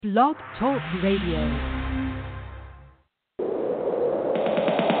Blog Talk Radio.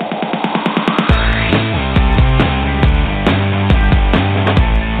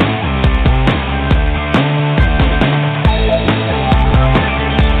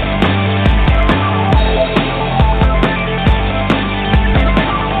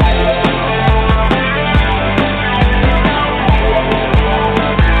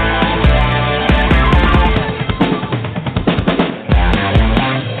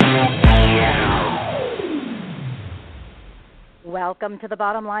 Welcome to the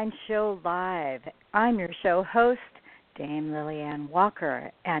Bottom Line Show Live. I'm your show host, Dame Lillian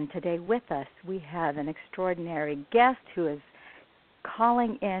Walker, and today with us we have an extraordinary guest who is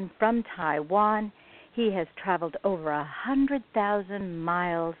calling in from Taiwan. He has traveled over 100,000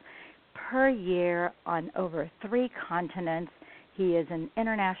 miles per year on over 3 continents. He is an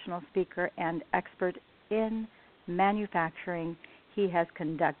international speaker and expert in manufacturing. He has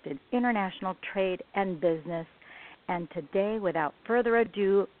conducted international trade and business. And today, without further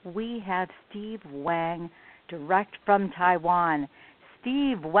ado, we have Steve Hwang, direct from Taiwan.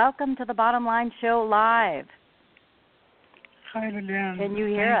 Steve, welcome to the Bottom Line Show Live. Hi, Lillian. Can you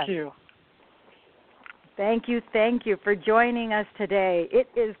hear us? Thank you. Thank you for joining us today. It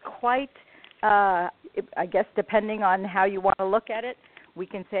is quite, I guess, depending on how you want to look at it, we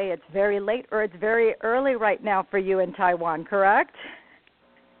can say it's very late or it's very early right now for you in Taiwan, correct?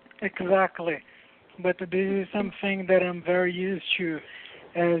 Exactly. But this is something that I'm very used to.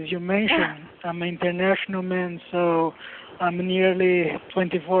 As you mentioned, I'm an international man, so I'm nearly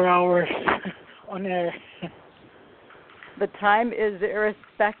 24 hours on air. The time is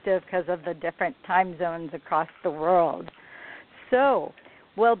irrespective because of the different time zones across the world. So,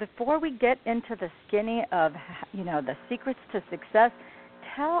 well, before we get into the skinny of, the secrets to success,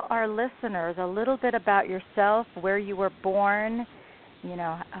 tell our listeners a little bit about yourself, where you were born,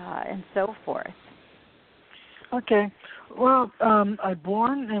 and so forth. Okay. Well, I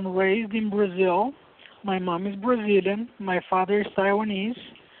born and raised in Brazil. My mom is Brazilian. My father is Taiwanese.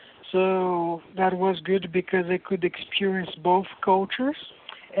 So that was good because I could experience both cultures.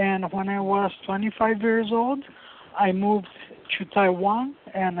 And when I was 25 years old, I moved to Taiwan,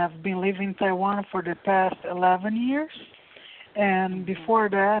 and I've been living in Taiwan for the past 11 years. And before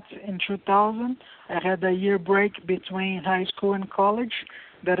that, in 2000, I had a year break between high school and college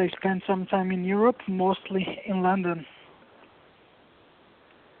that I spent some time in Europe, mostly in London.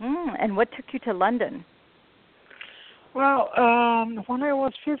 And what took you to London? Well, when I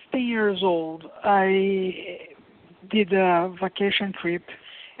was 15 years old, I did a vacation trip,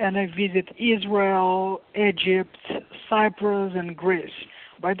 and I visited Israel, Egypt, Cyprus, and Greece.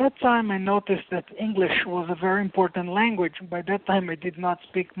 By that time, I noticed that English was a very important language. By that time, I did not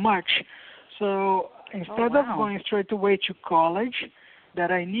speak much. So instead of going straight away to college, that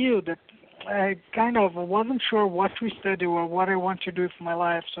I knew that I kind of wasn't sure what to study or what I want to do with my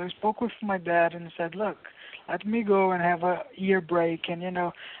life. So I spoke with my dad and said, look, let me go and have a year break. And,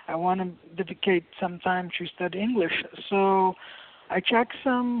 I want to dedicate some time to study English. So I checked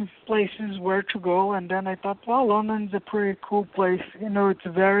some places where to go. And then I thought, well, London's a pretty cool place. It's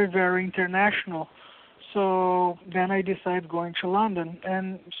very, very international. So then I decided going to London.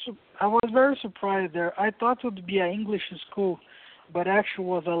 And so I was very surprised there. I thought it would be an English school, but actually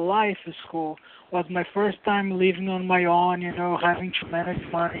was a life school. Was my first time living on my own, having to manage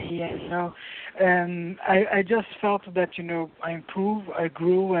money, and I just felt that, I improved, I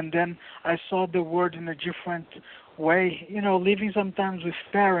grew, and then I saw the world in a different way. Living sometimes with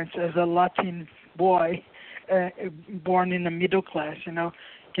parents as a Latin boy, born in the middle class,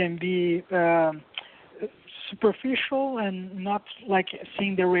 can be superficial and not like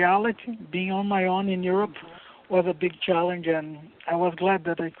seeing the reality. Being on my own in Europe was a big challenge, and I was glad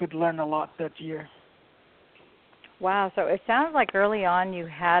that I could learn a lot that year. Wow, so it sounds like early on you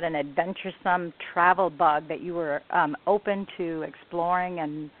had an adventuresome travel bug that you were open to exploring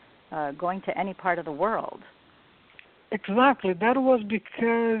and going to any part of the world. Exactly. That was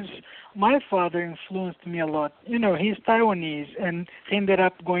because my father influenced me a lot. He's Taiwanese, and he ended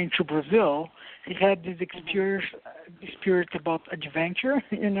up going to Brazil. He had this spirit about adventure,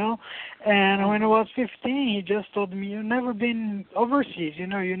 and when I was 15, he just told me, you've never been overseas, you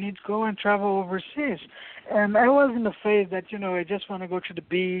need to go and travel overseas. And I was in the phase that, I just want to go to the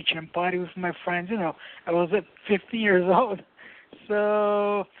beach and party with my friends, I was at 15 years old.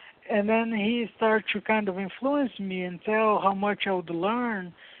 So, and then he started to kind of influence me and tell how much I would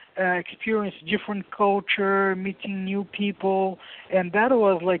learn, experience different culture, meeting new people, and that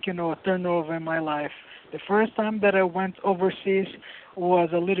was like, a turnover in my life. The first time that I went overseas was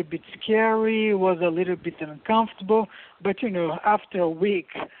a little bit scary, was a little bit uncomfortable, but after a week,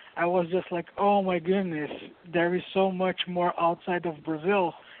 I was just like, oh my goodness, there is so much more outside of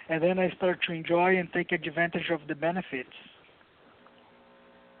Brazil, and then I started to enjoy and take advantage of the benefits.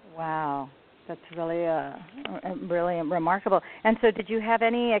 Wow, that's really remarkable. And so, did you have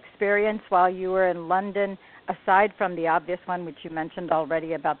any experience while you were in London, aside from the obvious one, which you mentioned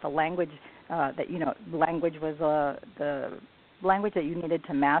already about the language? That language was the language that you needed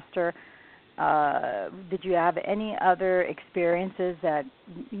to master. Did you have any other experiences that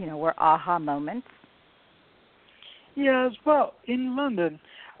were aha moments? Yes, well, in London,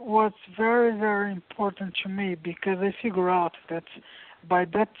 what's very, very important to me, because I figure out that by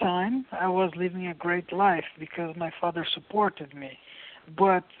that time I was living a great life because my father supported me.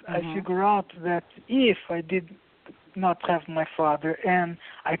 But I figure out that if I did not have my father and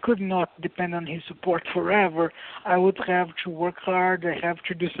I could not depend on his support forever, I would have to work hard, I have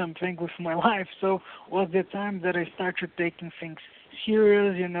to do something with my life. So was the time that I started taking things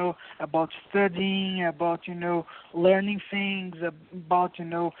serious, about studying, about, learning things, about,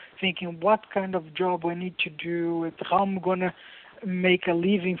 thinking what kind of job I need to do, with how I'm going to make a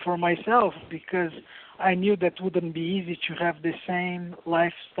living for myself, because I knew that wouldn't be easy to have the same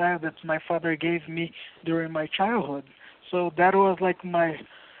lifestyle that my father gave me during my childhood. So that was like my,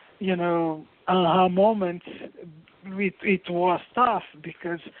 aha moment. It was tough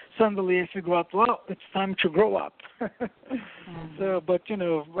because suddenly I figured out, well, it's time to grow up. So, but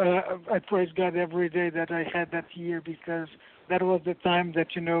I praise God every day that I had that year, because that was the time that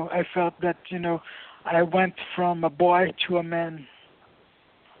I felt that I went from a boy to a man.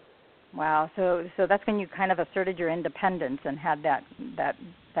 Wow. So that's when you kind of asserted your independence and had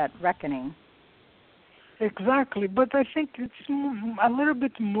that reckoning. Exactly, but I think it's a little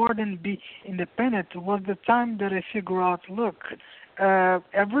bit more than be independent. It was the time that I figure out, look,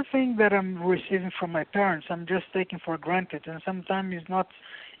 everything that I'm receiving from my parents, I'm just taking for granted, and sometimes it's not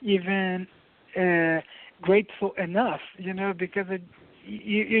even grateful enough, because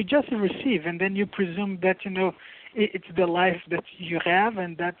you just receive, and then you presume that, it's the life that you have,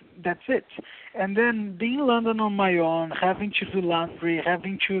 and that's it. And then being in London on my own, having to do laundry,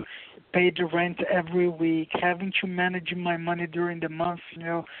 having to pay the rent every week, having to manage my money during the month,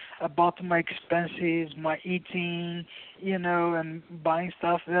 about my expenses, my eating, and buying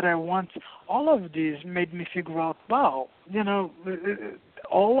stuff that I want. All of this made me figure out, wow,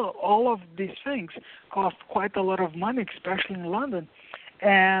 all of these things cost quite a lot of money, especially in London.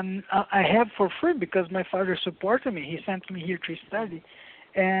 And I have for free because my father supported me. He sent me here to study.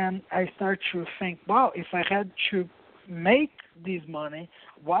 And I started to think, wow, if I had to make this money,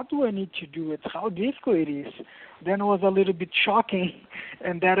 what do I need to do it? How difficult it is. Then it was a little bit shocking,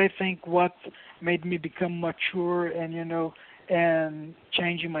 and that I think what made me become mature and and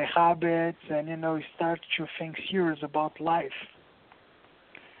changing my habits and start to think serious about life.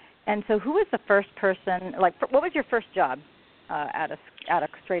 And so, who was the first person? Like, what was your first job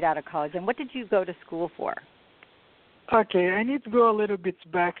straight out of college, and what did you go to school for? Okay, I need to go a little bit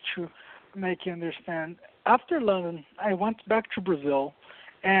back to make you understand. After London, I went back to Brazil,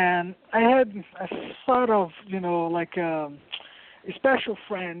 and I had a sort of, like a special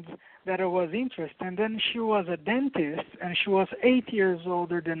friend that I was interested in. And then she was a dentist, and she was 8 years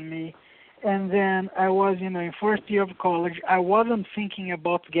older than me. And then I was, in first year of college. I wasn't thinking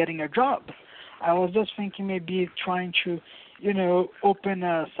about getting a job. I was just thinking maybe trying to, open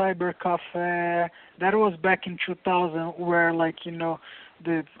a cyber cafe. That was back in 2000, where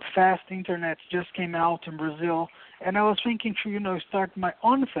the fast internet just came out in Brazil, and I was thinking to, start my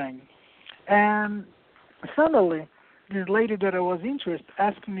own thing. And suddenly, this lady that I was interested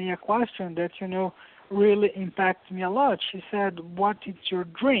asked me a question that, really impacted me a lot. She said, "What is your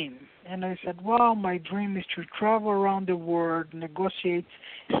dream?" And I said, well, my dream is to travel around the world, negotiate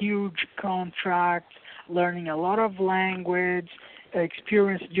huge contracts, learning a lot of language,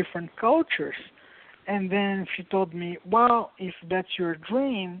 experience different cultures. And then she told me, well, if that's your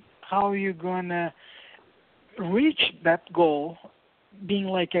dream, how are you going to reach that goal, being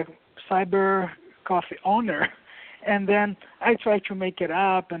like a cyber coffee owner? And then I tried to make it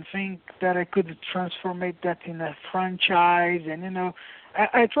up and think that I could transform that in a franchise. And,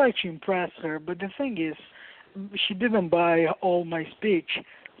 I tried to impress her. But the thing is, she didn't buy all my speech.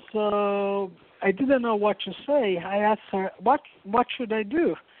 So I didn't know what to say. I asked her, what should I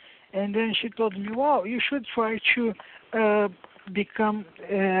do? And then she told me, well, you should try to try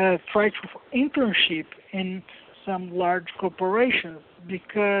to internship in some large corporations,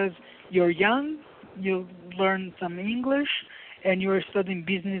 because you're young, you learn some English, and you're studying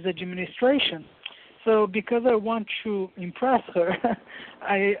business administration. So because I want to impress her,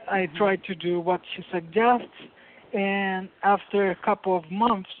 I try to do what she suggests. And after a couple of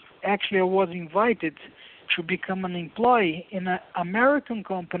months, actually I was invited to become an employee in an American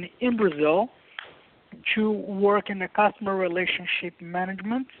company in Brazil to work in the customer relationship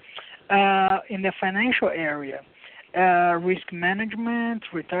management in the financial area, risk management,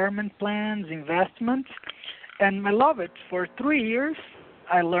 retirement plans, investments. And I love it. For 3 years,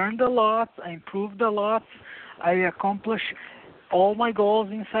 I learned a lot, I improved a lot, I accomplished all my goals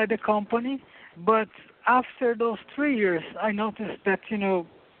inside the company. But after those 3 years, I noticed that,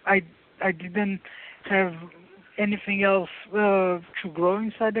 I didn't have anything else to grow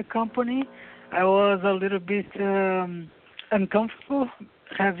inside the company. I was a little bit uncomfortable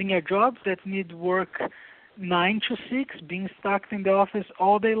having a job that need work 9 to 6, being stuck in the office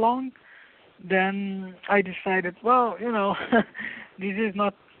all day long. Then I decided, well, this is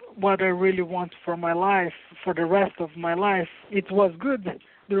not what I really want for my life, for the rest of my life. It was good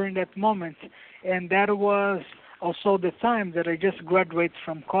during that moment, and that was also the time that I just graduated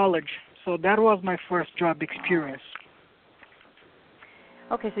from college. So that was my first job experience.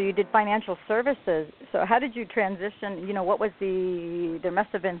 Okay, so you did financial services. So how did you transition? What was there must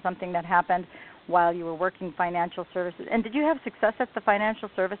have been something that happened while you were working financial services. And did you have success at the financial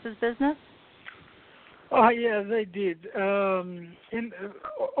services business? Oh, yes, I did.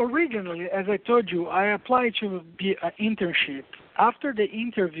 Originally, as I told you, I applied to be an internship. After they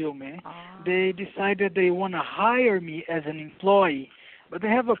interviewed me, they decided they want to hire me as an employee. But they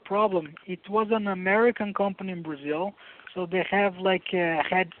have a problem. It was an American company in Brazil, so they have like a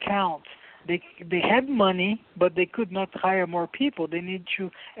head count. They had money, but they could not hire more people. They need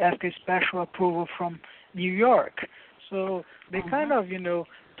to ask a special approval from New York. So they kind of,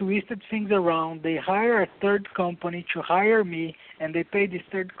 twisted things around. They hire a third company to hire me, and they pay this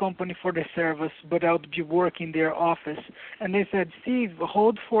third company for the service, but I would be working their office. And they said, Steve,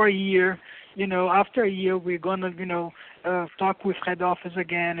 hold for a year. After a year, we're going to, talk with head office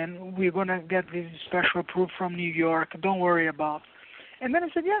again, and we're going to get this special approval from New York. Don't worry about it. And then I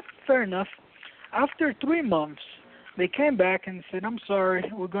said, yeah, fair enough. After 3 months, they came back and said, I'm sorry,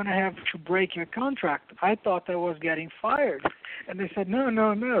 we're going to have to break your contract. I thought I was getting fired. And they said, no.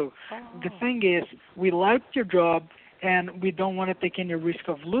 The thing is, we liked your job, and we don't want to take any risk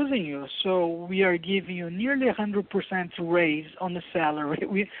of losing you. So we are giving you nearly 100% raise on the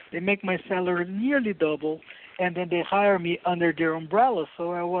salary. They make my salary nearly double, and then they hire me under their umbrella.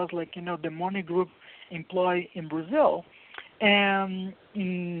 So I was like, the Money Group employee in Brazil. And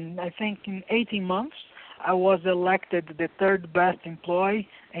I think in 18 months, I was elected the third best employee,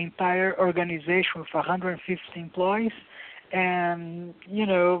 entire organization with 150 employees. And,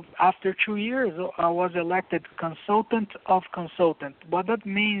 after 2 years, I was elected consultant of consultant. What that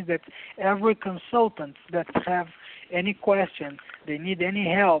means that every consultant that have any question, they need any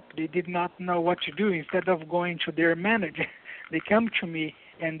help, they did not know what to do, instead of going to their manager, they come to me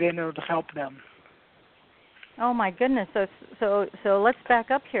and then I would help them. Oh my goodness! So let's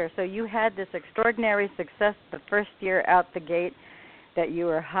back up here. So you had this extraordinary success the first year out the gate that you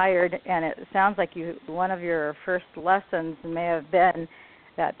were hired, and it sounds like one of your first lessons may have been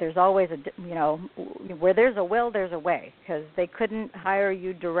that there's always where there's a will, there's a way, because they couldn't hire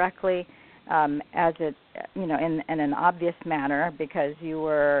you directly as it in an obvious manner because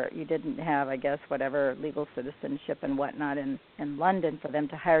you didn't have, I guess, whatever legal citizenship and whatnot in London for them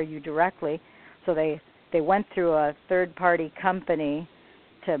to hire you directly. So they went through a third-party company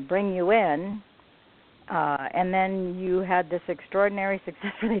to bring you in, and then you had this extraordinary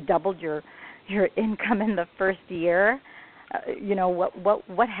success where they doubled your income in the first year.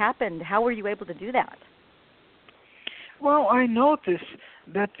 What happened? How were you able to do that? Well, I noticed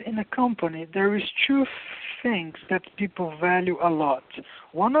that in a company there is two things that people value a lot.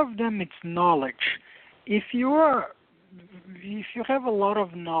 One of them is knowledge. If you have a lot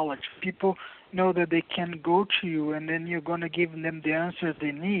of knowledge, people know that they can go to you and then you're going to give them the answers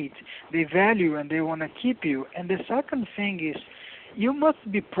they need. They value and they want to keep you. And the second thing is you must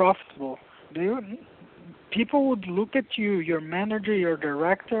be profitable. People would look at you, your manager, your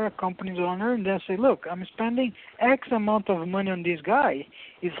director, company's owner, and they'll say, look, I'm spending X amount of money on this guy.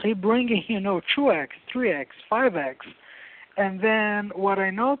 Is he bringing, 2X, 3X, 5X? And then what I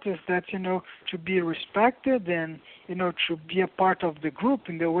noticed that, to be respected and, to be a part of the group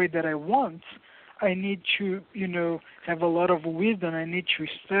in the way that I want, I need to, have a lot of wisdom. I need to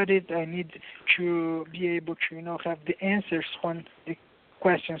study it. I need to be able to, have the answers when the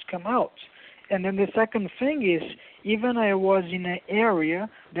questions come out. And then the second thing is, even I was in an area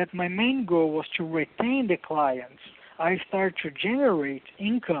that my main goal was to retain the clients. I started to generate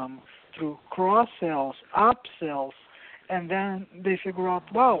income through cross-sells, upsells, and then they figure out,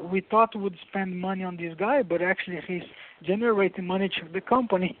 wow, we thought we would spend money on this guy, but actually he's generating money to the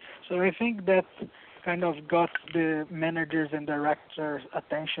company. So I think that kind of got the managers and directors'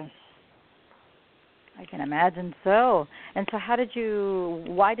 attention. I can imagine so. And so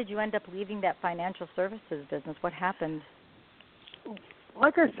why did you end up leaving that financial services business? What happened?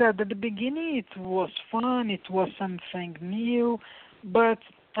 Like I said, at the beginning it was fun, it was something new, but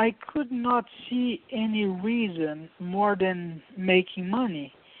I could not see any reason more than making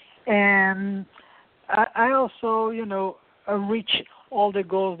money. And I also, reached all the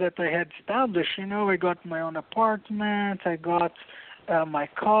goals that I had established. I got my own apartment, I got my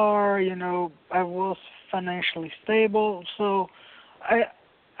car, I was financially stable. So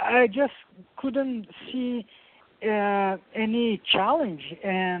I just couldn't see any challenge.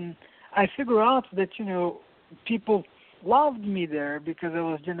 And I figured out that, people loved me there because I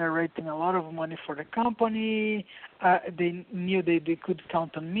was generating a lot of money for the company. They knew they could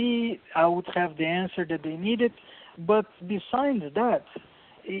count on me. I would have the answer that they needed. But besides that,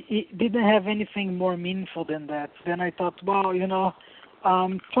 it didn't have anything more meaningful than that. Then I thought, wow,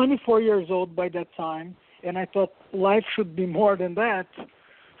 I'm 24 years old by that time, and I thought life should be more than that.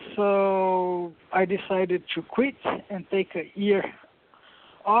 So I decided to quit and take a year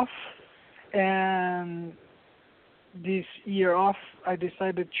off. And this year off, I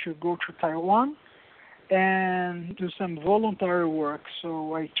decided to go to Taiwan and do some voluntary work.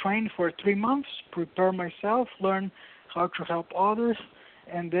 So I trained for 3 months, prepare myself, learn how to help others,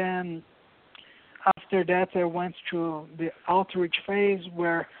 and then after that I went to the outreach phase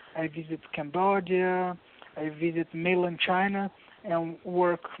where I visit Cambodia, I visit mainland China, and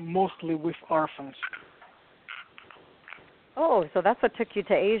work mostly with orphans. Oh, so that's what took you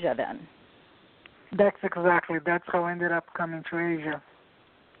to Asia then? That's how I ended up coming to Asia.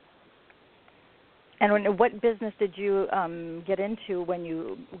 And what business did you get into when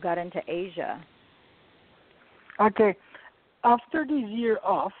you got into Asia? Okay. After this year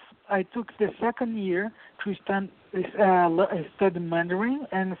off, I took the second year to study Mandarin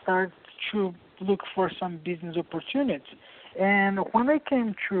and start to look for some business opportunities. And when I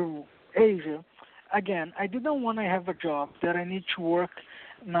came to Asia, again, I didn't want to have a job that I need to work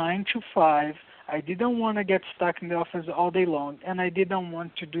 9 to 5. I didn't want to get stuck in the office all day long, and I didn't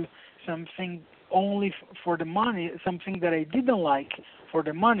want to do something only for the money, something that I didn't like for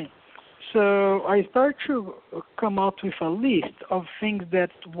the money. So I started to come out with a list of things that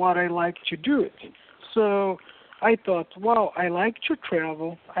what I like to do it. So I thought, wow, I like to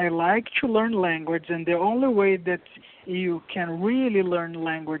travel, I like to learn language, and the only way that you can really learn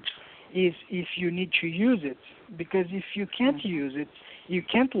language is if you need to use it. Because if you can't use it, you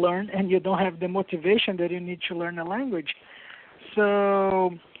can't learn, and you don't have the motivation that you need to learn a language.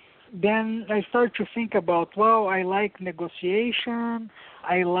 So then I started to think about, well, I like negotiation,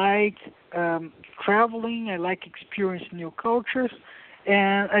 I like traveling, I like experiencing new cultures,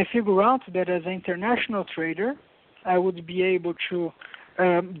 and I figured out that as an international trader, I would be able to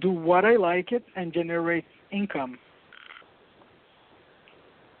do what I like it and generate income.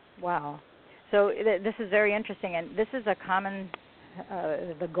 Wow. So this is very interesting, and this is a common,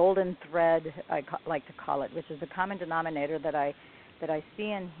 the golden thread, I like to call it, which is the common denominator that I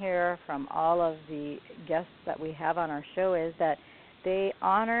see and hear from all of the guests that we have on our show is that they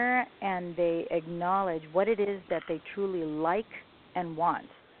honor and they acknowledge what it is that they truly like and want.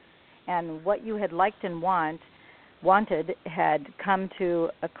 And what you had liked and wanted had come to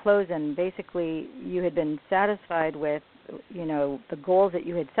a close, and basically you had been satisfied with, the goals that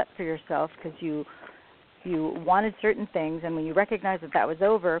you had set for yourself because you wanted certain things, and when you recognized that was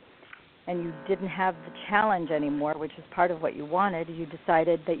over and you didn't have the challenge anymore, which is part of what you wanted, you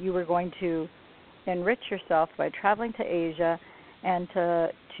decided that you were going to enrich yourself by traveling to Asia and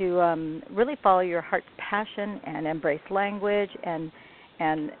to really follow your heart's passion and embrace language and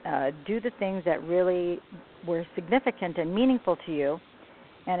do the things that really were significant and meaningful to you.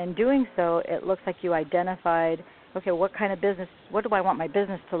 And in doing so, it looks like you identified, okay, what kind of business, what do I want my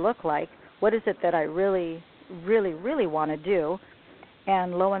business to look like? What is it that I really, really, really want to do?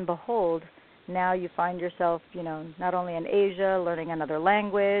 And lo and behold, now you find yourself, not only in Asia learning another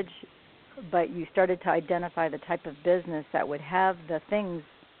language, but you started to identify the type of business that would have the things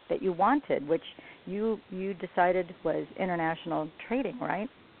that you wanted, which you decided was international trading, right?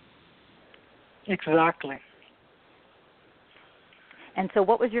 Exactly. And so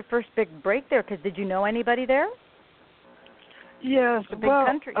what was your first big break there? Because did you know anybody there? Yes, It's a big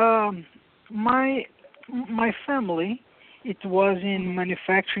country. My family, it was in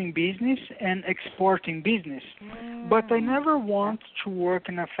manufacturing business and exporting business. But I never want to work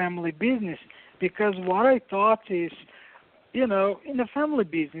in a family business because what I thought is, in a family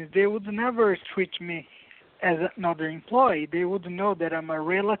business, they would never treat me as another employee. They would know that I'm a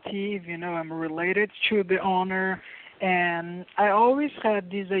relative, I'm related to the owner. And I always had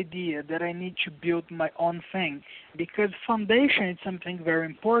this idea that I need to build my own thing because foundation is something very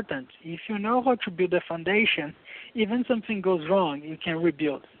important. If you know how to build a foundation, even something goes wrong, you can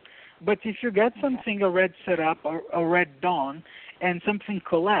rebuild. But if you get something already set up or already done and something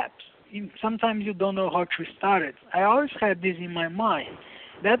collapses, sometimes you don't know how to start it. I always had this in my mind.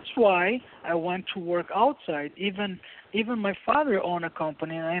 That's why I went to work outside. Even my father owned a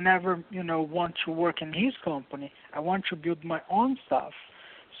company, and I never, want to work in his company. I want to build my own stuff.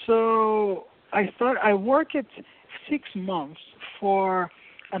 So I worked 6 months for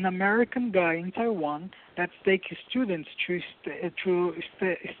an American guy in Taiwan that takes students to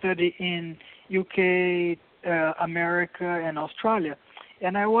study in UK, America, and Australia.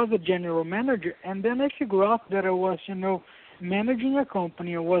 And I was a general manager. And then I figured out that I was, managing a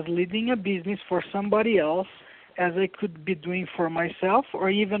company. I was leading a business for somebody else as I could be doing for myself or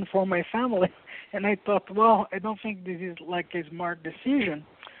even for my family. And I thought, well, I don't think this is like a smart decision.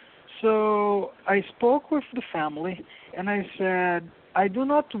 So I spoke with the family and I said, I do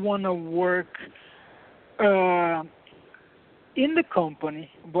not want to work in the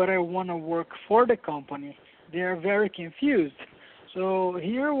company, but I want to work for the company. They are very confused. So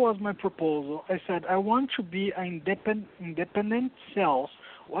here was my proposal. I said, I want to be an independent sales.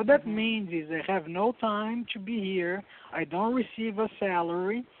 What that means is I have no time to be here. I don't receive a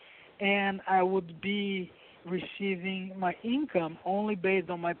salary, and I would be receiving my income only based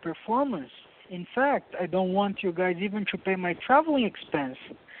on my performance. In fact, I don't want you guys even to pay my traveling expense.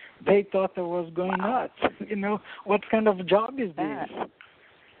 They thought I was going nuts. What kind of job is this?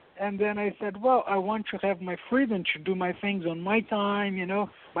 And then I said, well, I want to have my freedom to do my things on my time,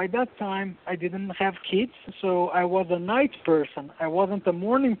 By that time, I didn't have kids, so I was a night person. I wasn't a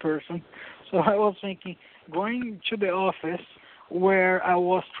morning person. So I was thinking, going to the office where I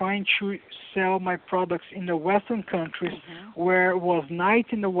was trying to sell my products in the Western countries, where it was night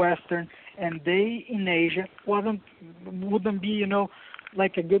in the Western and day in Asia, wouldn't be,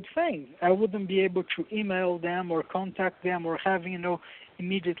 like a good thing. I wouldn't be able to email them or contact them or having,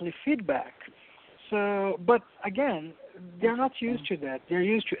 immediately feedback. So, but again, they're not used to that. They're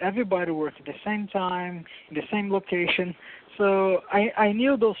used to everybody work at the same time, in the same location. So I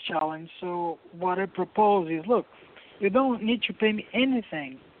knew those challenges. So what I propose is, look, you don't need to pay me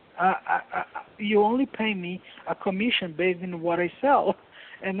anything. You only pay me a commission based on what I sell.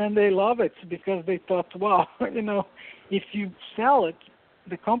 And then they love it because they thought, wow, if you sell it,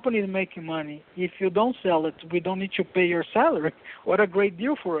 the company is making money. If you don't sell it, we don't need to pay your salary. What a great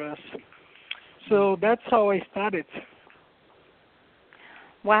deal for us. So that's how I started.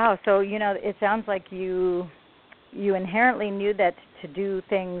 Wow. So, it sounds like you inherently knew that to do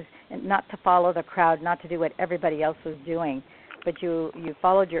things, and not to follow the crowd, not to do what everybody else was doing, but you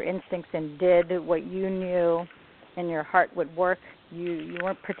followed your instincts and did what you knew in your heart would work. You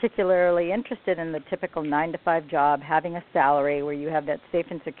weren't particularly interested in the typical 9-to-5 job, having a salary where you have that safe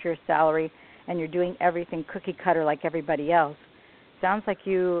and secure salary and you're doing everything cookie cutter like everybody else. Sounds like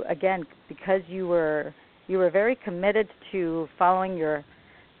you, again, because you were very committed to following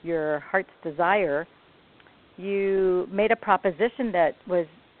your heart's desire, you made a proposition that was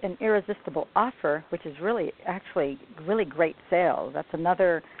an irresistible offer, which is really great sales. That's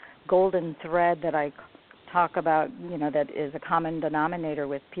another golden thread that I talk about, that is a common denominator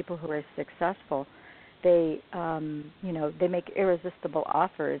with people who are successful. They, they make irresistible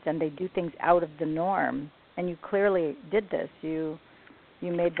offers and they do things out of the norm. And you clearly did this. You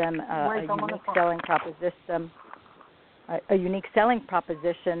made them a unique selling proposition, a unique selling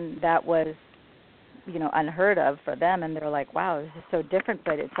proposition that was, unheard of for them. And they're like, wow, this is so different.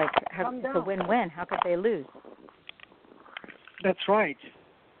 But it's like, it's a win-win. How could they lose? That's right.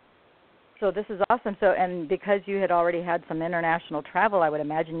 So this is awesome. So, and because you had already had some international travel, I would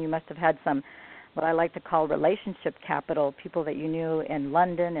imagine you must have had some, what I like to call relationship capital, people that you knew in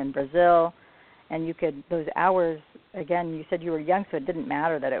London and Brazil, and you could, those hours, again, you said you were young, so it didn't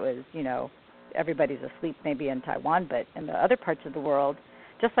matter that it was, everybody's asleep maybe in Taiwan, but in the other parts of the world,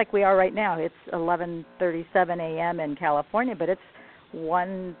 just like we are right now, it's 11:37 a.m. in California, but it's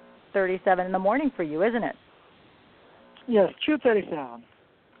 1:37 in the morning for you, isn't it? Yes, 2:37.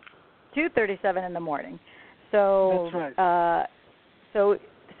 2:37 in the morning. So that's right.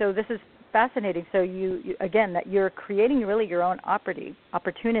 So this is fascinating. So you again, that you're creating really your own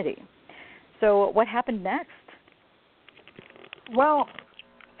opportunity. So what happened next? Well,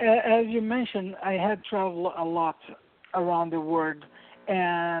 as you mentioned, I had traveled a lot around the world,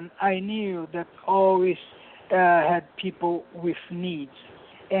 and I knew that always had people with needs.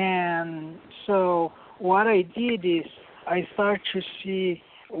 And so what I did is I started to see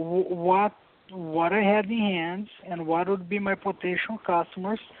what I had in hands and what would be my potential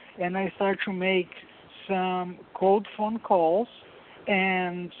customers, and I started to make some cold phone calls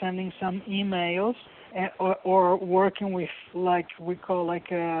and sending some emails or working with like we call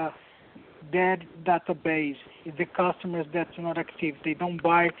like a dead database. It's the customers that's not active. They don't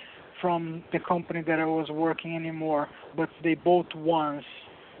buy from the company that I was working anymore, but they bought once.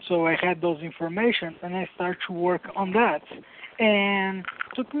 So I had those information and I started to work on that. And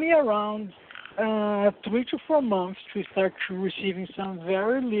it took me around 3 to 4 months to start to receiving some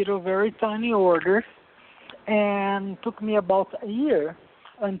very little, very tiny orders. And it took me about a year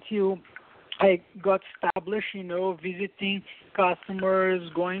until I got established, visiting customers,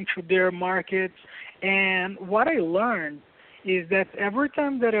 going to their markets. And what I learned is that every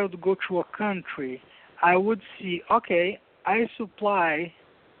time that I would go to a country, I would see, okay, I supply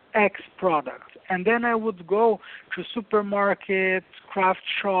X product. And then I would go to supermarkets, craft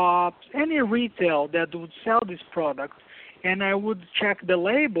shops, any retail that would sell this product, and I would check the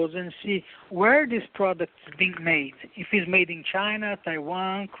labels and see where this product is being made. If it's made in China,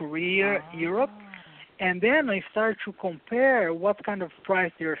 Taiwan, Korea, Europe. And then I start to compare what kind of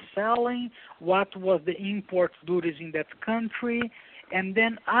price they're selling, what was the import duties in that country, and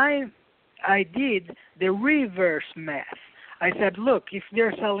then I did the reverse math. I said, look, if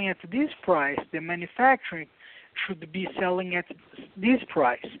they're selling at this price, the manufacturing should be selling at this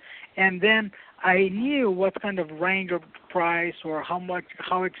price. And then I knew what kind of range of price or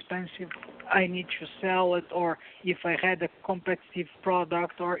how expensive I need to sell it, or if I had a competitive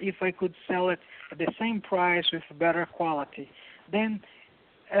product, or if I could sell it at the same price with better quality. Then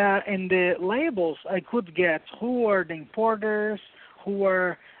in the labels, I could get who are the importers, who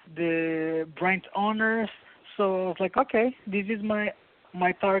are the brand owners. So I was like, okay, this is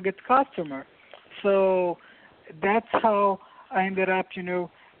my target customer. So that's how I ended up,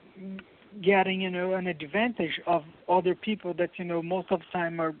 getting, an advantage of other people that, most of the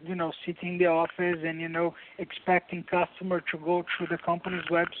time are, sitting in the office and, expecting customer to go through the company's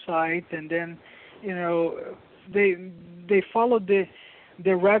website, and then, they follow the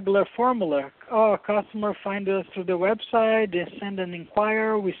regular formula. Oh, a customer find us through the website, they send an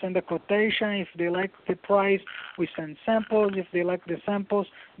inquiry, we send a quotation. If they like the price, we send samples. If they like the samples,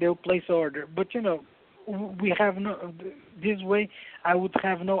 they'll place order. But, we have this way I would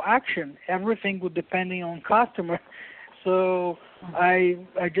have no action. Everything would depending on customer. So I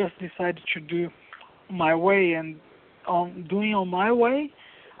just decided to do my way, and doing on my way,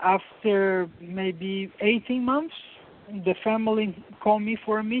 after maybe 18 months, the family called me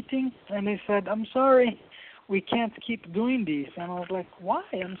for a meeting, and they said, I'm sorry, we can't keep doing this. And I was like, why?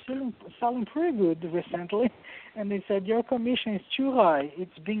 I'm selling pretty good recently. And they said, your commission is too high.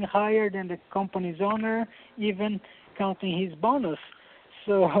 It's being higher than the company's owner, even counting his bonus.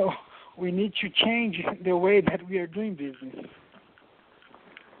 So we need to change the way that we are doing business.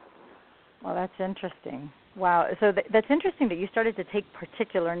 Well, that's interesting. Wow. So that's interesting that you started to take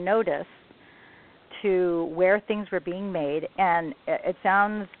particular notice to where things were being made, and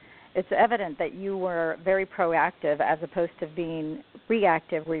it's evident that you were very proactive as opposed to being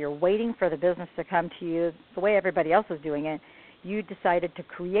reactive, where you're waiting for the business to come to you the way everybody else was doing it. You decided to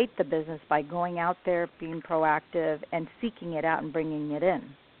create the business by going out there, being proactive, and seeking it out and bringing it in.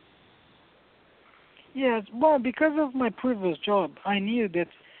 Yes, well, because of my previous job, I knew that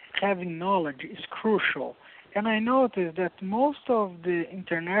having knowledge is crucial. And I noticed that most of the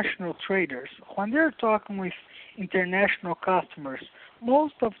international traders, when they're talking with international customers,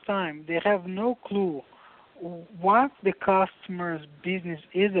 most of the time they have no clue what the customer's business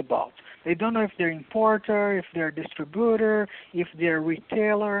is about. They don't know if they're importer, if they're distributor, if they're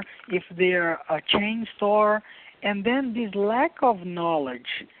retailer, if they're a chain store. And then this lack of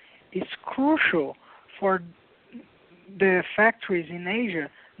knowledge is crucial for the factories in Asia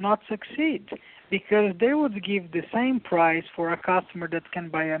not succeed, because they would give the same price for a customer that can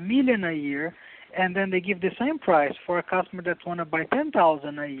buy 1 million a year, and then they give the same price for a customer that want to buy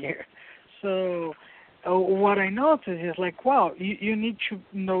 10,000 a year. So what I noticed is like, wow, you need to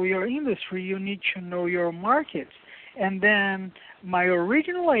know your industry, you need to know your markets. And then my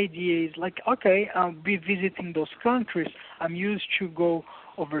original idea is like, okay, I'll be visiting those countries. I'm used to go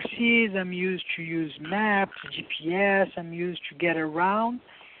overseas, I'm used to use maps, GPS, I'm used to get around.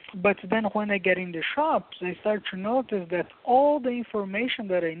 But then when I get in the shops, I start to notice that all the information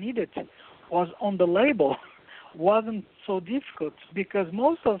that I needed was on the label, wasn't so difficult because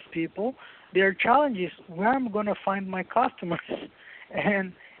most of people, their challenge is where I'm going to find my customers.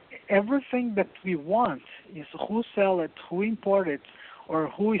 And everything that we want is who sell it, who import it, or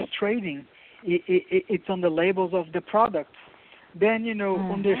who is trading. It's on the labels of the product. Then,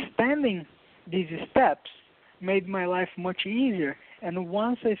 understanding these steps made my life much easier. And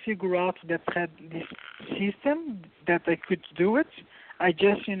once I figured out that I had this system that I could do it, I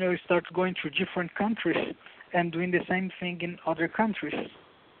just, start going to different countries and doing the same thing in other countries.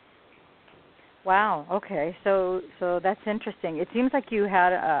 Wow. Okay. So that's interesting. It seems like you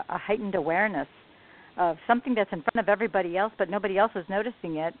had a heightened awareness of something that's in front of everybody else, but nobody else is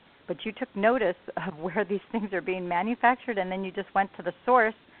noticing it. But you took notice of where these things are being manufactured, and then you just went to the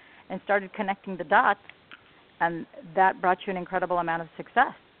source and started connecting the dots, and that brought you an incredible amount of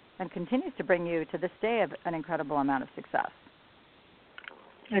success, and continues to bring you to this day an incredible amount of success.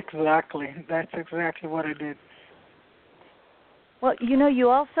 Exactly. That's exactly what I did. Well, you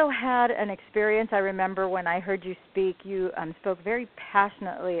also had an experience. I remember when I heard you speak, you spoke very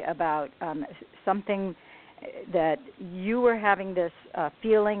passionately about something that you were having this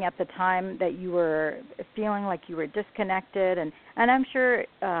feeling at the time that you were feeling like you were disconnected. And I'm sure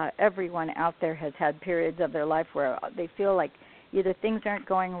everyone out there has had periods of their life where they feel like either things aren't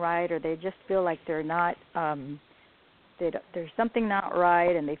going right or they just feel like they're not there's something not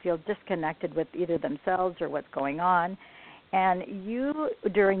right, and they feel disconnected with either themselves or what's going on. And you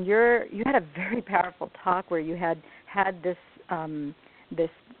had a very powerful talk where you had this this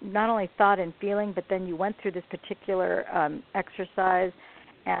not only thought and feeling, but then you went through this particular exercise,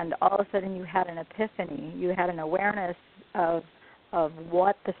 and all of a sudden you had an epiphany. You had an awareness of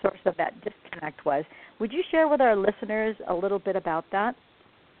what the source of that disconnect was. Would you share with our listeners a little bit about that?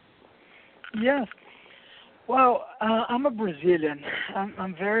 Yes. Well, I'm a Brazilian.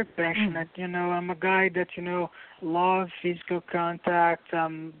 I'm very passionate. I'm a guy that loves physical contact.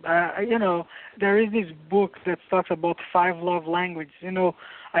 There is this book that talks about 5 love languages.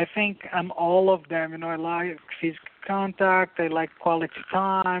 I think I'm all of them. I like physical contact. I like quality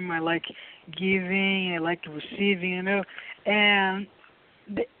time. I like giving. I like receiving. And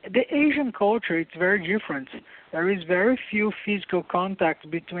the Asian culture, it's very different. There is very few physical contact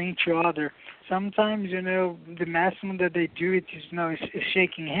between each other. Sometimes, the maximum that they do it is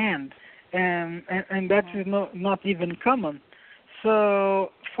shaking hand, and that is not even common.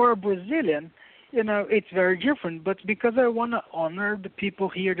 So for a Brazilian, it's very different. But because I want to honor the people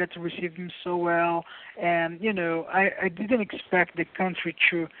here that receive me so well, and I didn't expect the country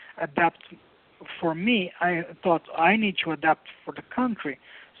to adapt for me. I thought I need to adapt for the country.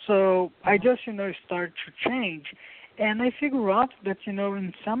 So I just, started to change. And I figured out that,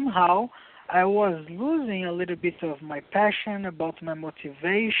 in somehow I was losing a little bit of my passion, about my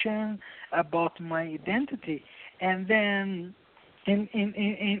motivation, about my identity. And then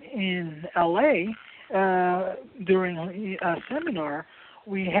in LA, during a seminar,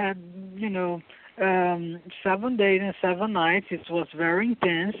 we had, 7 days and 7 nights. It was very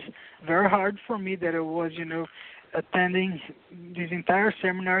intense, very hard for me that I was, attending this entire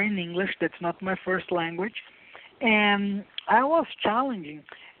seminar in English. That's not my first language. And I was challenging,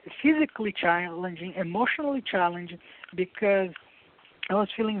 physically challenging, emotionally challenging, because I was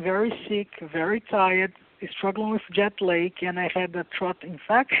feeling very sick, very tired, struggling with jet lag, and I had a throat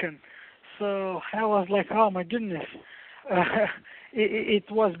infection. So I was like, oh my goodness. It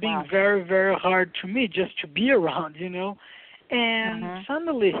was being very, very hard to me just to be around, And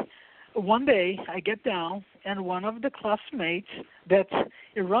suddenly, one day, I get down, and one of the classmates that,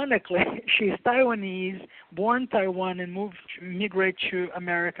 ironically, she's Taiwanese, born in Taiwan, and migrated to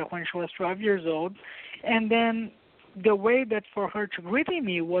America when she was 12 years old. And then the way that for her to greet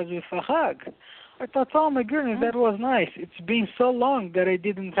me was with a hug. I thought, oh my goodness, that was nice. It's been so long that I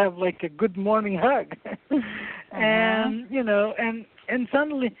didn't have like a good morning hug. And, and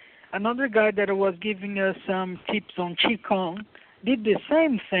suddenly another guy that was giving us some tips on Qigong did the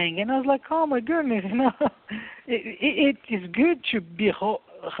same thing. And I was like, oh my goodness, it is good to be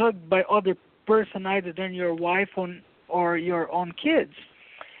hugged by other person other than your wife or your own kids.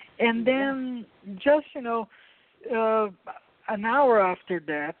 And then just, an hour after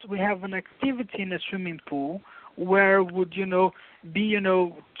that, we have an activity in a swimming pool where would, be,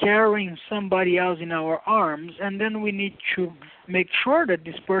 carrying somebody else in our arms, and then we need to make sure that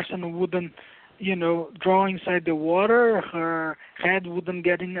this person wouldn't, draw inside the water, her head wouldn't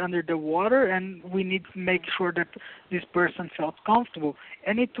get in under the water, and we need to make sure that this person felt comfortable.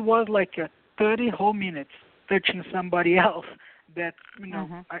 And it was like 30 whole minutes touching somebody else that,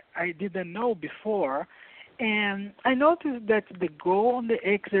 I didn't know before. And I noticed that the goal on the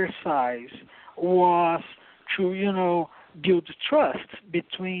exercise was to, build trust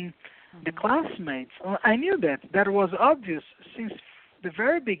between the classmates. I knew that. That was obvious since the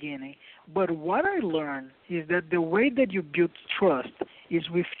very beginning. But what I learned is that the way that you build trust is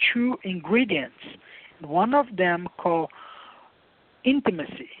with two ingredients. One of them called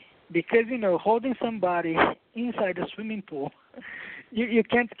intimacy. Because, holding somebody inside a swimming pool, you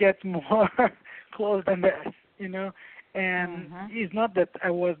can't get more close than that, And it's not that I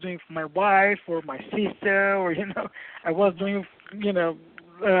was doing for my wife or my sister or, I was doing,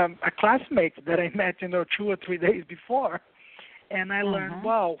 a classmate that I met, 2 or 3 days before. And I learned,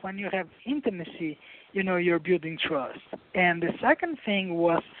 wow, when you have intimacy, you're building trust. And the second thing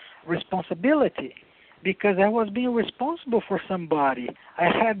was responsibility, because I was being responsible for somebody. I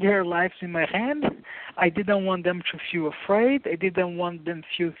had their lives in my hand. I didn't want them to feel afraid. I didn't want them to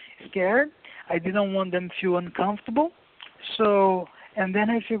feel scared. I didn't want them to feel uncomfortable. So, and then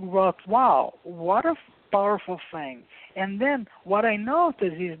I figured out, wow, what a powerful thing. And then what I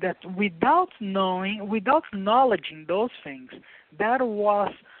noticed is that without acknowledging those things, that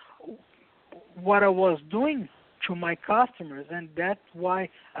was what I was doing to my customers, and that's why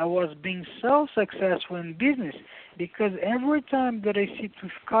I was being so successful in business, because every time that I sit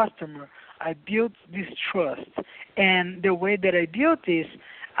with customer, I built this trust. And the way that I built is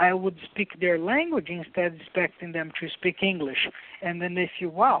I would speak their language instead of expecting them to speak English. And then they feel,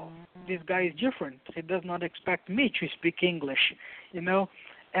 wow, this guy is different. He does not expect me to speak English,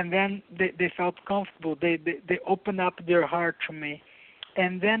 And then they felt comfortable. They opened up their heart to me.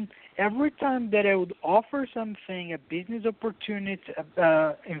 And then every time that I would offer something, a business opportunity,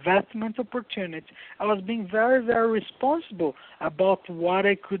 investment opportunity, I was being very, very responsible about what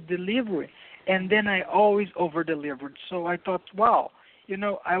I could deliver. And then I always over-delivered. So I thought, wow,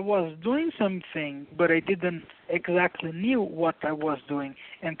 I was doing something, but I didn't exactly knew what I was doing.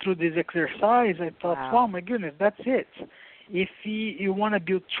 And through this exercise, I thought, wow, my goodness, that's it. If you want to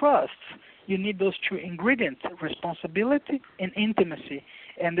build trust, you need those two ingredients, responsibility and intimacy.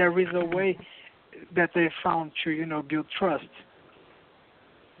 And there is a way that I found to, build trust.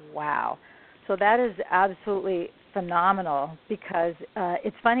 Wow. So that is absolutely phenomenal, because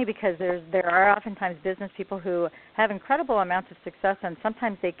it's funny because there are oftentimes business people who have incredible amounts of success, and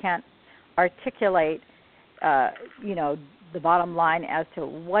sometimes they can't articulate, the bottom line as to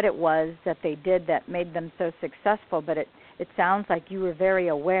what it was that they did that made them so successful. But it sounds like you were very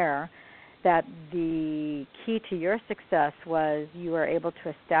aware that the key to your success was you were able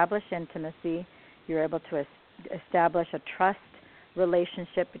to establish intimacy, you were able to establish a trust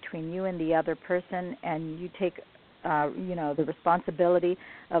relationship between you and the other person, and you take the responsibility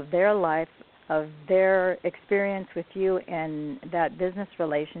of their life, of their experience with you in that business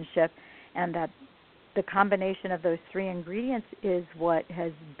relationship, and that the combination of those three ingredients is what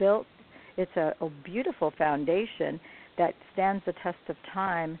has built, it's a beautiful foundation that stands the test of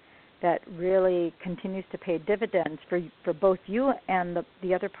time, that really continues to pay dividends for both you and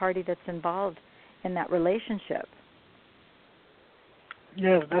the other party that's involved in that relationship.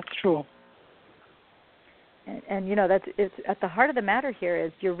 Yes, that's true. And that's it's at the heart of the matter here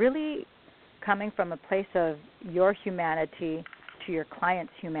is you're really coming from a place of your humanity to your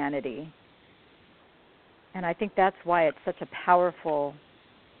client's humanity. And I think that's why it's such a powerful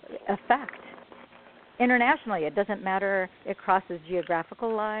effect. Internationally, it doesn't matter. It crosses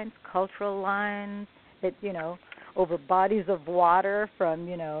geographical lines, cultural lines, over bodies of water from,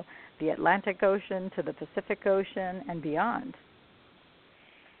 the Atlantic Ocean to the Pacific Ocean and beyond.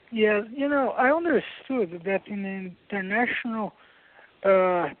 Yeah, I understood that in the international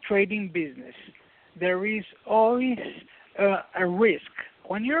trading business, there is always a risk.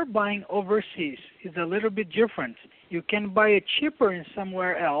 When you're buying overseas, it's a little bit different. You can buy it cheaper in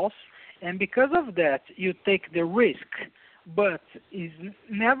somewhere else, and because of that, you take the risk. But it's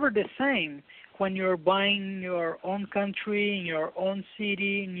never the same when you're buying in your own country, in your own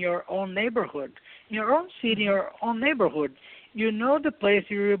city, in your own neighborhood. In your own city, your own neighborhood, you know the place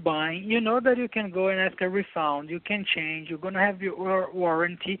you're buying. You know that you can go and ask a refund. You can change. You're going to have your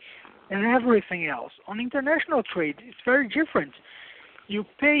warranty and everything else. On international trade, it's very different. You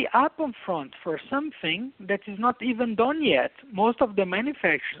pay up front for something that is not even done yet. Most of the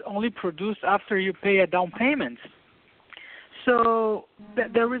manufacturers only produce after you pay a down payment. So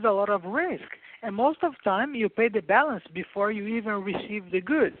there is a lot of risk. And most of the time, you pay the balance before you even receive the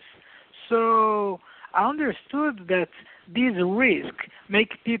goods. So I understood that these risks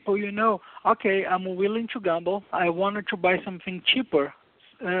make people, okay, I'm willing to gamble. I wanted to buy something cheaper,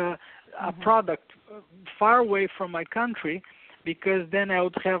 a product far away from my country, because then I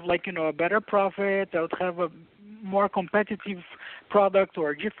would have a better profit. I would have a more competitive product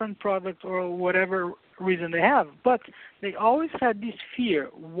or a different product or whatever reason they have. But they always had this fear,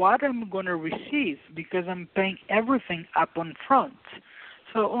 what I'm going to receive, because I'm paying everything up on front.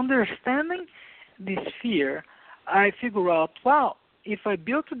 So understanding this fear, I figure out, well, if I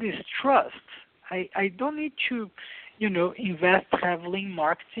build this trust, I don't need to, invest heavily in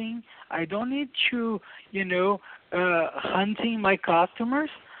marketing. I don't need to, hunting my customers.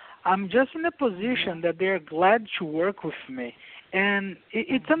 I'm just in a position that they're glad to work with me. And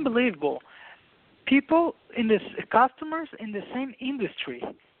it's unbelievable. People customers in the same industry,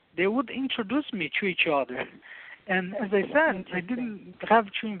 they would introduce me to each other. And as I said, I didn't have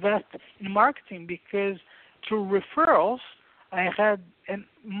to invest in marketing because through referrals, I had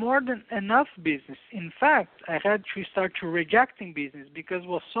more than enough business. In fact, I had to start to rejecting business because there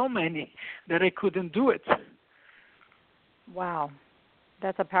was so many that I couldn't do it. Wow.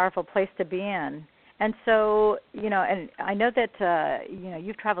 That's a powerful place to be in. And so, and I know that,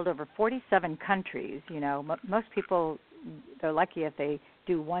 you've traveled over 47 countries. Most people, they're lucky if they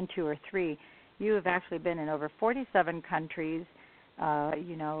do 1, 2, or 3. You have actually been in over 47 countries,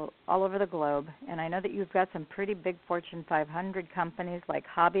 all over the globe. And I know that you've got some pretty big Fortune 500 companies like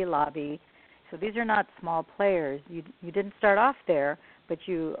Hobby Lobby. So these are not small players. You didn't start off there, but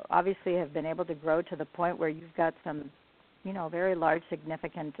you obviously have been able to grow to the point where you've got some very large,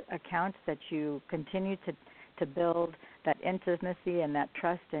 significant accounts that you continue to build that intimacy and that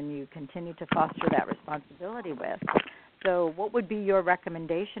trust, and you continue to foster that responsibility with. So what would be your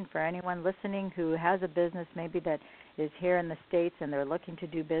recommendation for anyone listening who has a business maybe that is here in the States and they're looking to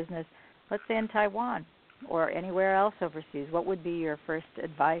do business, let's say in Taiwan or anywhere else overseas? What would be your first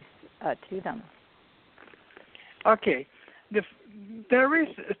advice to them? Okay. There is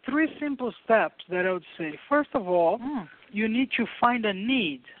 3 simple steps that I would say. First of all, you need to find a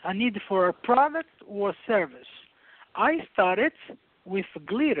need for a product or service. I started with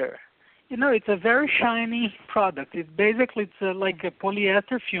glitter. It's a very shiny product. It's like a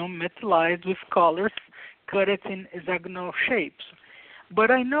polyester film metallized with colors cut in hexagonal shapes.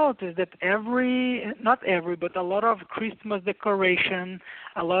 But I noticed that but a lot of Christmas decoration,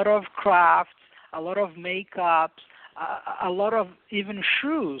 a lot of crafts, a lot of makeups, a lot of even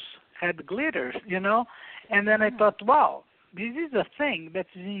shoes had glitters, And then I thought, wow, this is a thing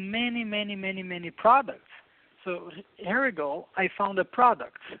that's in many, many, many, many products. So here we go. I found a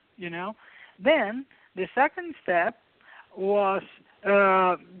product, Then the second step was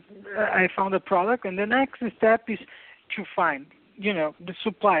I found a product, and the next step is to find, the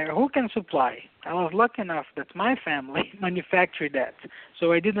supplier. Who can supply? I was lucky enough that my family manufactured that,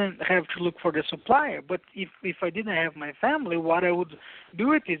 so I didn't have to look for the supplier. But if I didn't have my family, what I would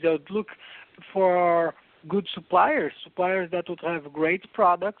do is I would look for good suppliers that would have great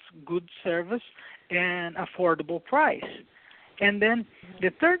products, good service, and affordable price. And then the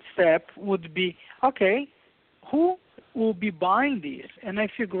third step would be, okay, who will be buying these? And I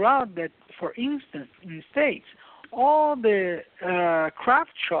figure out that, for instance, in the States, all the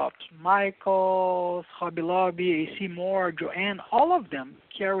craft shops, Michael's, Hobby Lobby, AC Moore, Joanne, all of them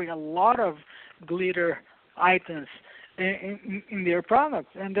carry a lot of glitter items in their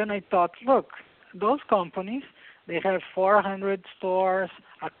products. And then I thought, look, those companies, they have 400 stores,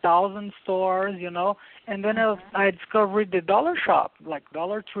 1,000 stores, And then I discovered the dollar shop, like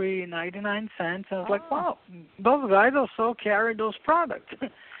Dollar Tree, 99 cents. I was like, wow, those guys also carry those products.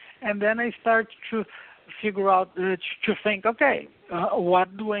 And then I start to figure out, to think, okay,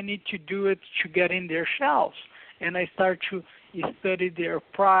 what do I need to do it to get in their shelves? And I start to study their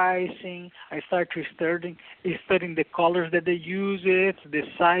pricing. I start to studying the colors that they use it, the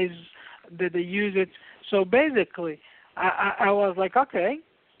size that they use it. So basically, I was like, okay,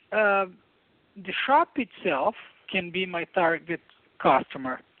 the shop itself can be my target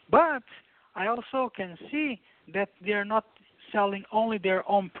customer, but I also can see that they're not selling only their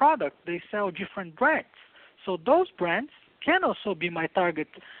own product. They sell different brands. So those brands can also be my target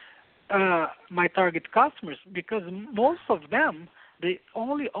customers, because most of them, they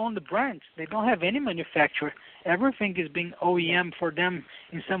only own the brands. They don't have any manufacturer. Everything is being OEM for them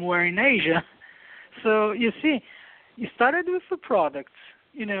in somewhere in Asia. So you see, you started with the products,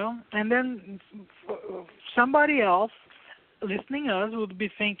 and then somebody else listening us would be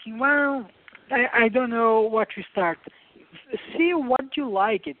thinking, well, I don't know what to start. See what you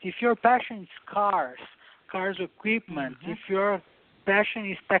like it. If your passion is cars equipment, if your passion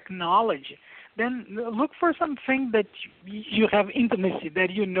is technology, then look for something that you have intimacy,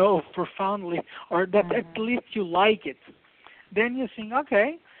 that you know profoundly, or that at least you like it. Then you think,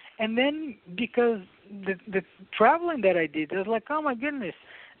 okay. And then because the traveling that I did, I was like, oh my goodness,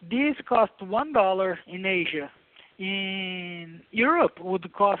 this cost $1 in Asia. in Europe would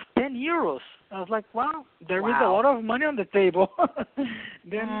cost 10 euros. I was like, wow, there is a Wow. lot of money on the table.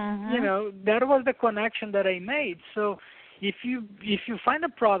 Then, Mhm. that was the connection that I made. So if you find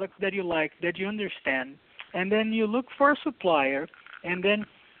a product that you like, that you understand, and then you look for a supplier, and then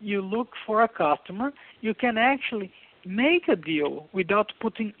you look for a customer, you can actually make a deal without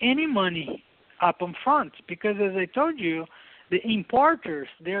putting any money up on front. Because as I told you, the importers,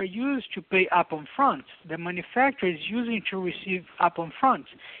 they are used to pay up on front. The manufacturer is using to receive up on front.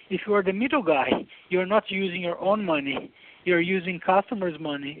 If you are the middle guy, you're not using your own money. You're using customers'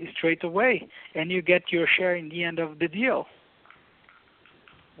 money straight away, and you get your share in the end of the deal.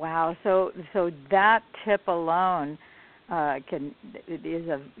 Wow. So that tip alone it is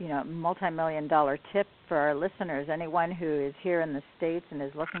a multi-million-dollar tip for our listeners. Anyone who is here in the States and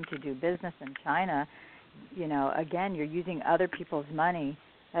is looking to do business in China, again, you're using other people's money.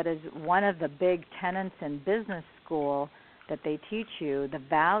 That is one of the big tenets in business school that they teach you, the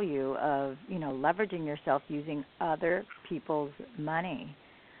value of leveraging yourself using other people's money.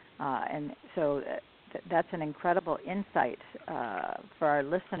 And so that's an incredible insight for our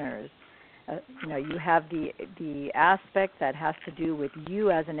listeners. You have the aspect that has to do with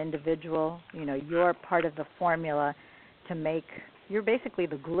you as an individual. You're part of the formula to make. You're basically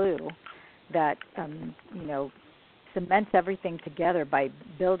the glue that cements everything together by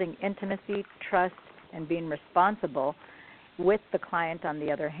building intimacy, trust, and being responsible with the client on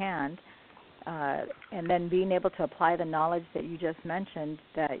the other hand, and then being able to apply the knowledge that you just mentioned,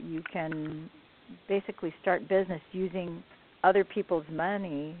 that you can basically start business using other people's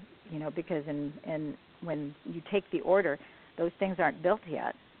money, because when you take the order, those things aren't built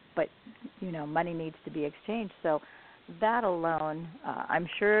yet, but money needs to be exchanged. So that alone, I'm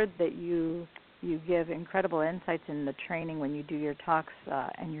sure that you give incredible insights in the training when you do your talks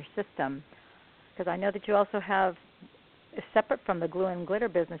and your system, because I know that you also have, separate from the glue and glitter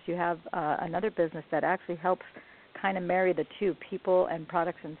business, you have another business that actually helps kind of marry the two, people and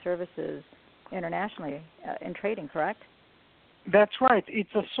products and services internationally in trading, correct? That's right. It's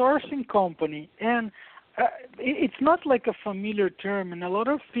a sourcing company, and it's not like a familiar term, and a lot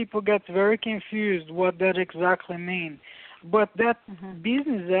of people get very confused what that exactly means. But that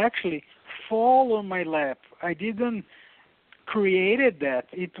business actually fall on my lap. I didn't created that.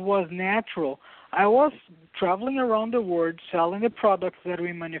 It was natural. I was traveling around the world selling the products that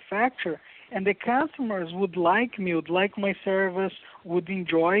we manufacture, and the customers would like me, would like my service, would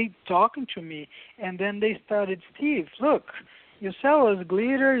enjoy talking to me. And then they started, Steve, look, you sell us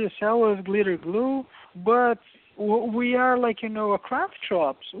glitter, you sell us glitter glue, but we are like, a craft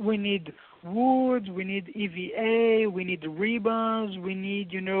shops. We need wood, we need EVA, we need ribbons, we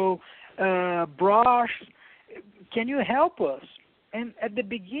need, brush. Can you help us? And at the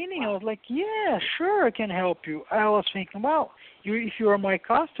beginning, I was like, yeah, sure, I can help you. I was thinking, well, if you are my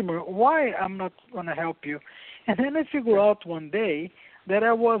customer, why I'm not going to help you? And then I figured out one day that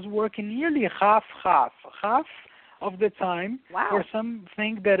I was working nearly half of the time for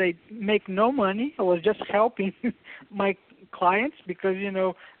something that I make no money. I was just helping my clients because,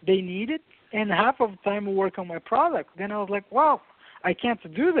 they need it, and half of the time work on my product. Then I was like, wow, I can't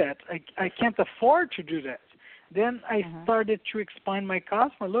do that. I can't afford to do that. Then I started to explain my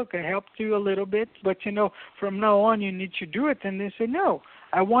customer, look, I helped you a little bit, but, from now on you need to do it. And they said, no,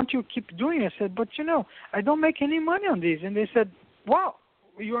 I want you to keep doing it. I said, but, I don't make any money on this. And they said, wow,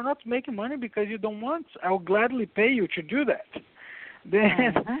 you are not making money because you don't want. I'll gladly pay you to do that.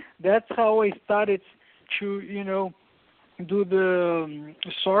 Then that's how I started to, do the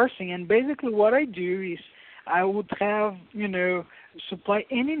sourcing. And basically what I do is I would have, supply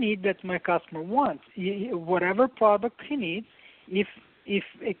any need that my customer wants. Whatever product he needs, if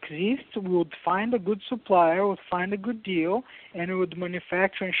exists, we would find a good supplier, would find a good deal, and we would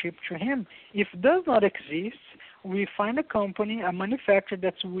manufacture and ship to him. If does not exist, we find a company, a manufacturer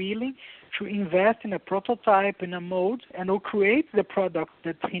that's willing to invest in a prototype, in a mold, and will create the product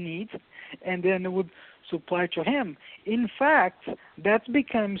that he needs, and then would supply to him. In fact, that's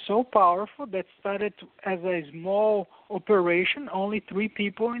become so powerful that started as a small operation, only 3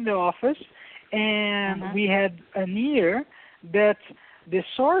 people in the office, and we had a year that the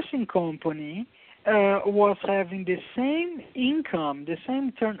sourcing company was having the same income, the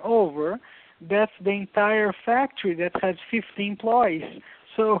same turnover. That's the entire factory that has 50 employees.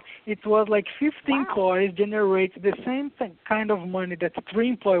 So it was like 50 employees generate the same kind of money that 3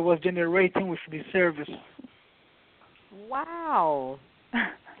 employees was generating with this service. Wow.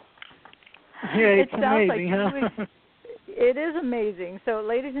 Yeah, it's amazing, like huh? It is amazing. So,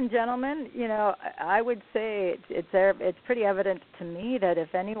 ladies and gentlemen, I would say it's pretty evident to me that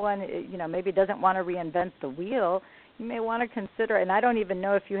if anyone, maybe doesn't want to reinvent the wheel, you may want to consider. And I don't even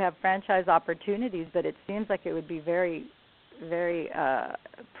know if you have franchise opportunities, but it seems like it would be very, very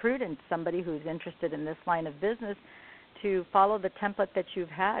prudent. Somebody who's interested in this line of business to follow the template that you've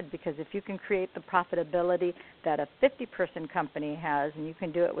had, because if you can create the profitability that a 50-person company has, and you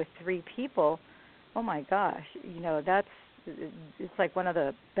can do it with 3 people. Oh my gosh, it's like one of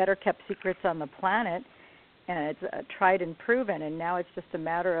the better kept secrets on the planet, and it's tried and proven, and now it's just a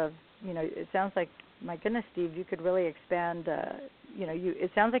matter of, it sounds like, my goodness, Steve, you could really expand,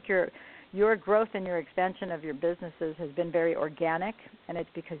 it sounds like your growth and your expansion of your businesses has been very organic, and it's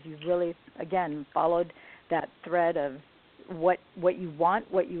because you've really, again, followed that thread of what you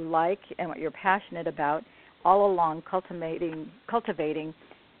want, what you like, and what you're passionate about, all along cultivating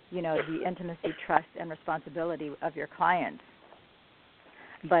the intimacy, trust, and responsibility of your clients.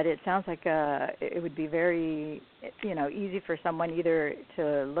 But it sounds like it would be very, easy for someone either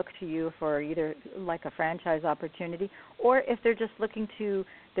to look to you for either like a franchise opportunity, or if they're just looking to,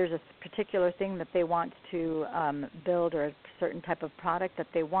 there's a particular thing that they want to build, or a certain type of product that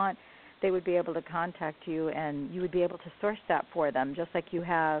they want, they would be able to contact you, and you would be able to source that for them, just like you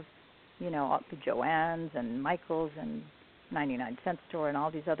have, the Joann's and Michael's and 99 Cent Store and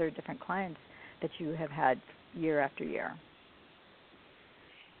all these other different clients that you have had year after year.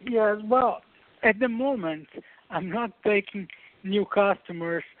 Yeah, well, at the moment, I'm not taking new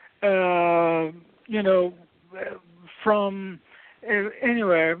customers, from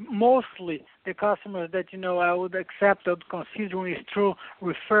anywhere. Mostly the customers that, I would accept, I would consider is through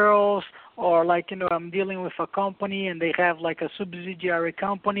referrals, or I'm dealing with a company and they have like a subsidiary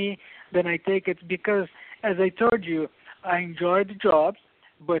company, then I take it because, as I told you, I enjoy the job,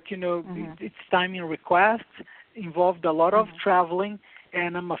 but, it's timing requests, involved a lot of traveling,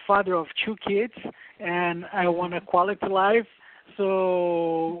 and I'm a father of 2 kids, and I want a quality life.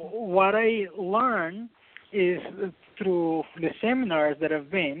 So what I learn is through the seminars that I've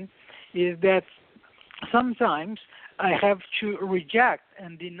been, is that sometimes I have to reject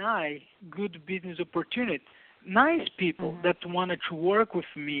and deny good business opportunities, nice people that wanted to work with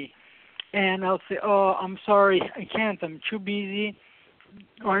me. And I'll say, oh, I'm sorry, I can't, I'm too busy,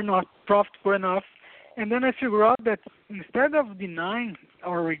 or not profitable enough. And then I figure out that instead of denying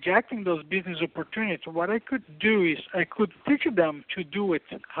or rejecting those business opportunities, what I could do is I could teach them to do it,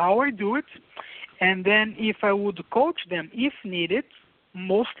 how I do it, and then if I would coach them if needed,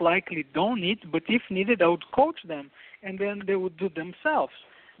 most likely don't need, but if needed, I would coach them, and then they would do themselves.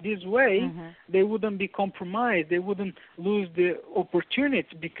 This way, they wouldn't be compromised. They wouldn't lose the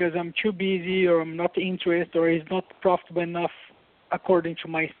opportunity because I'm too busy, or I'm not interested, or it's not profitable enough according to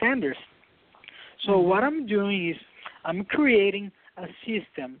my standards. So what I'm doing is I'm creating a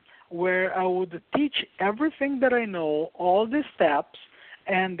system where I would teach everything that I know, all the steps,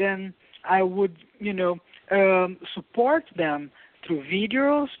 and then I would, support them through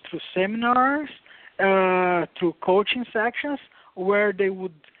videos, through seminars, through coaching sections, where they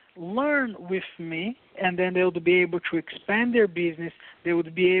would learn with me, and then they would be able to expand their business. They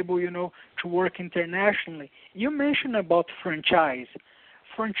would be able, to work internationally. You mentioned about franchise.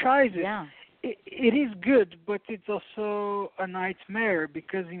 Franchises, it is good, but it's also a nightmare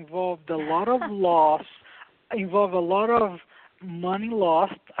because it involved a lot of loss, involved a lot of money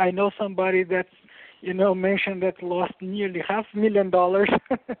lost. I know somebody that, mentioned that lost nearly $500,000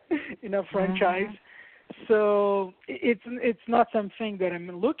 in a franchise. So it's not something that I'm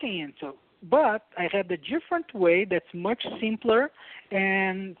looking into. But I had a different way that's much simpler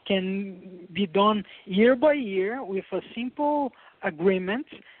and can be done year by year with a simple agreement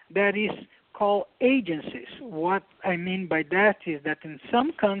that is called agencies. What I mean by that is that in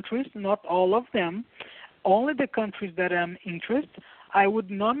some countries, not all of them, only the countries that I'm interested, I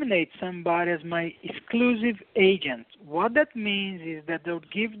would nominate somebody as my exclusive agent. What that means is that they would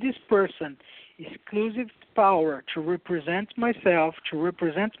give this person exclusive power to represent myself, to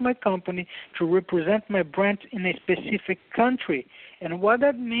represent my company, to represent my brand in a specific country. And what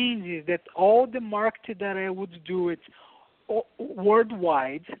that means is that all the marketing that I would do it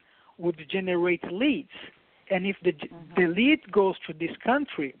worldwide would generate leads. And if the lead goes to this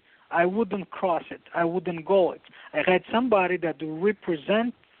country, I wouldn't cross it. I wouldn't go it. I had somebody that would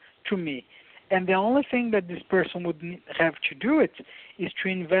represent to me. And the only thing that this person would have to do it is to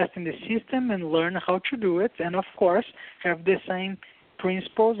invest in the system and learn how to do it. And, of course, have the same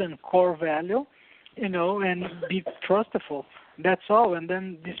principles and core value, and be trustful. That's all. And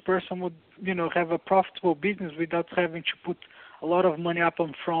then this person would, have a profitable business without having to put a lot of money up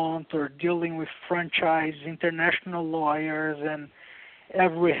on front, or dealing with franchise, international lawyers, and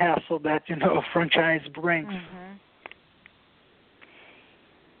every hassle that a franchise brings. Mm-hmm.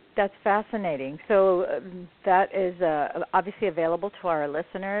 That's fascinating. So that is obviously available to our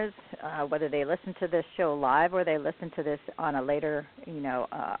listeners, whether they listen to this show live or they listen to this on a later,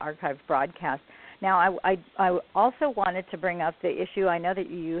 archived broadcast. Now, I also wanted to bring up the issue. I know that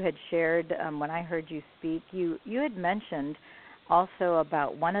you had shared when I heard you speak. You had mentioned also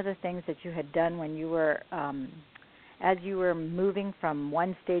about one of the things that you had done when you were, as you were moving from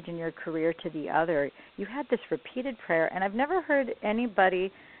one stage in your career to the other. You had this repeated prayer, and I've never heard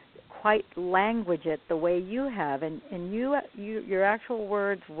anybody quite language it the way you have. And your actual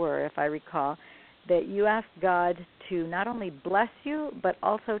words were, if I recall, that you asked God to not only bless you, but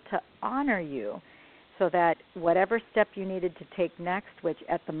also to honor you, so that whatever step you needed to take next, which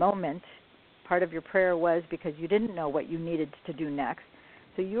at the moment, part of your prayer was because you didn't know what you needed to do next.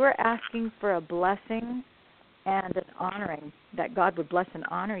 So you were asking for a blessing and an honoring, that God would bless and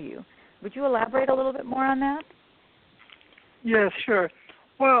honor you. Would you elaborate a little bit more on that? Yes, sure.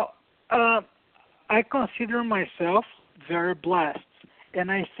 Well, I consider myself very blessed, and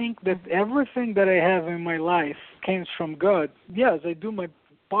I think that everything that I have in my life comes from God. Yes, I do my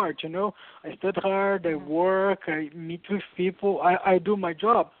part, I study hard, I work, I meet with people, I do my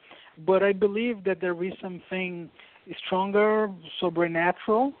job, but I believe that there is something stronger,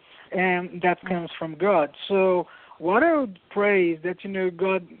 supernatural, and that comes from God. So what I would pray is that,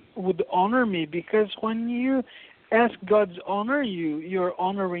 God would honor me, because when you ask God to honor you, you're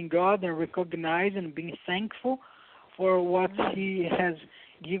honoring God and recognizing and being thankful for what He has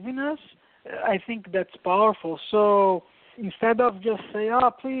given us. I think that's powerful. So instead of just say,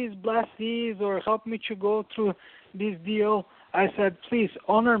 please bless these or help me to go through this deal, I said, please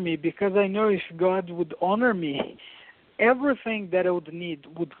honor me, because I know if God would honor me, everything that I would need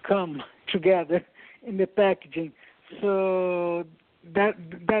would come together in the packaging. So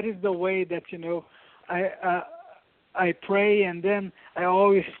that is the way that, I pray, and then I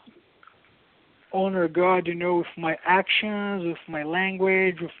always honor God, with my actions, with my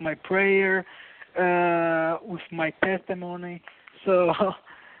language, with my prayer, with my testimony. So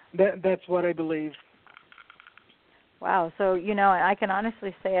that's what I believe. Wow. So, I can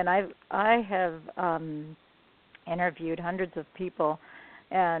honestly say, and I have interviewed hundreds of people,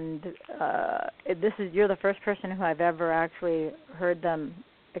 and you're the first person who I've ever actually heard them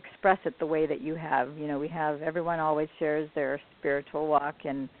express it the way that you have. We have, everyone always shares their spiritual walk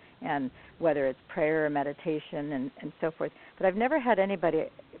and whether it's prayer or meditation and so forth. But I've never had anybody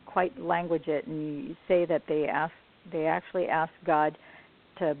quite language it and you say that they actually ask God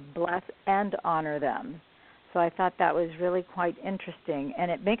to bless and honor them. So I thought that was really quite interesting, and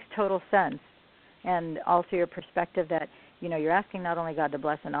it makes total sense. And also your perspective that, you're asking not only God to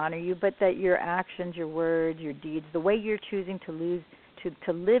bless and honor you, but that your actions, your words, your deeds, the way you're choosing to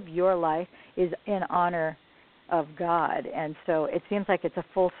live your life is in honor of God. And so it seems like it's a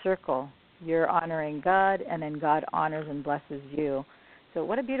full circle. You're honoring God, and then God honors and blesses you. So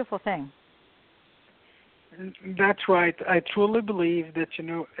what a beautiful thing. That's right. I truly believe that,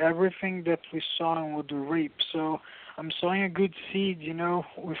 everything that we sow would reap. So I'm sowing a good seed,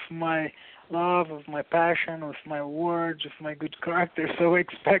 with my love, with my passion, with my words, with my good character. So I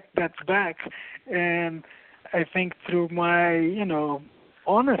expect that back. And I think through my,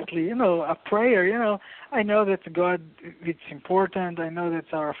 honestly, a prayer, I know that God, it's important. I know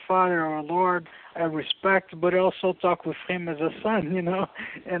that's our Father, our Lord, I respect, but I also talk with Him as a son,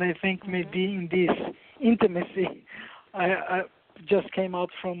 and I think maybe in this intimacy, I just came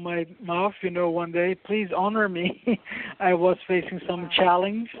out from my mouth, one day, please honor me. I was facing some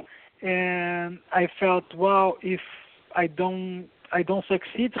challenge, and I felt, wow, if I don't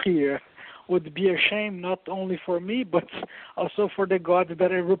succeed here, would be a shame not only for me but also for the God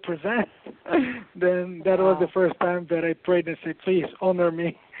that I represent. Then that was the first time that I prayed and said, please honor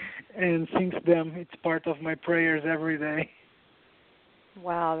me. And since then, it's part of my prayers every day.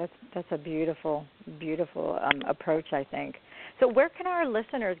 Wow, that's a beautiful, beautiful approach, I think. So where can our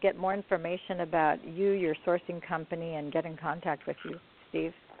listeners get more information about you, your sourcing company, and get in contact with you,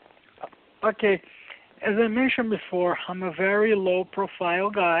 Steve? Okay. As I mentioned before, I'm a very low-profile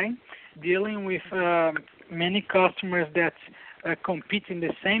guy dealing with many customers that compete in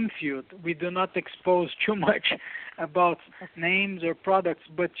the same field. We do not expose too much about names or products,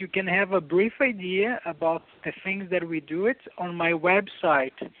 but you can have a brief idea about the things that we do it on my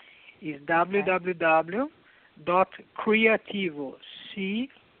website. Is www.creativo,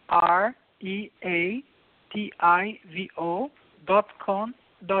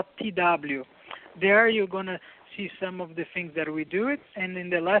 creativo.com.tw. There you're going to see some of the things that we do it. And in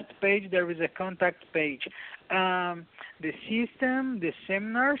the last page, there is a contact page. The system, the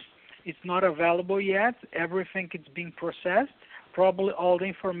seminars, it's not available yet. Everything is being processed. Probably all the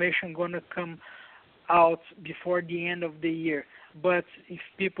information going to come out before the end of the year. But if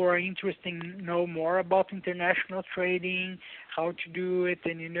people are interested in know more about international trading, how to do it,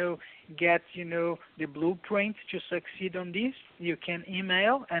 and get the blueprint to succeed on this, you can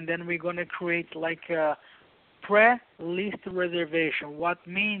email, and then we're going to create like a pre-list reservation. What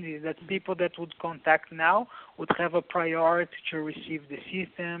means is that people that would contact now would have a priority to receive the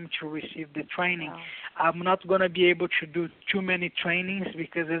system, to receive the training. Wow. I'm not going to be able to do too many trainings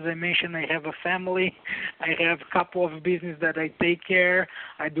because, as I mentioned, I have a family. I have a couple of business that I take care.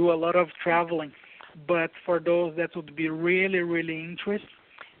 I do a lot of traveling. But for those that would be really, really interested,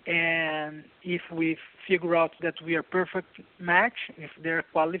 and if we figure out that we are perfect match, if they're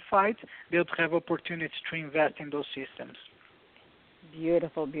qualified, they'll have opportunities to invest in those systems.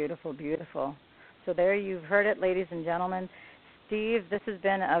 Beautiful, beautiful, beautiful. So there you've heard it, ladies and gentlemen. Steve, this has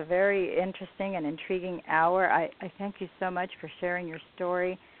been a very interesting and intriguing hour. I thank you so much for sharing your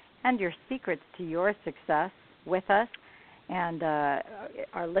story and your secrets to your success with us. And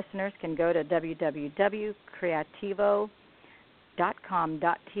our listeners can go to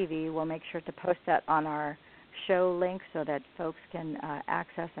www.creativo.com.tv. We'll make sure to post that on our show link so that folks can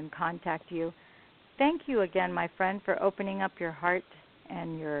access and contact you. Thank you again, my friend, for opening up your heart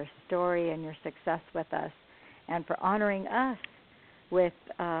and your story and your success with us, and for honoring us with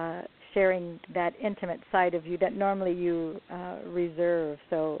sharing that intimate side of you that normally you reserve.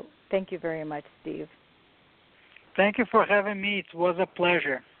 So thank you very much, Steve. Thank you for having me. It was a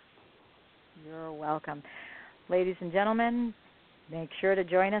pleasure. You're welcome. Ladies and gentlemen, make sure to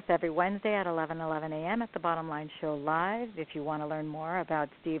join us every Wednesday at 11 a.m. at the Bottom Line Show Live. If you want to learn more about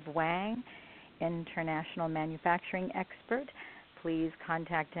Steve Hwang, international manufacturing expert, please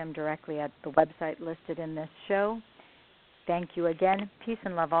contact him directly at the website listed in this show. Thank you again. Peace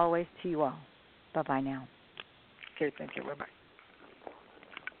and love always to you all. Bye-bye now. Okay, thank you. Bye-bye.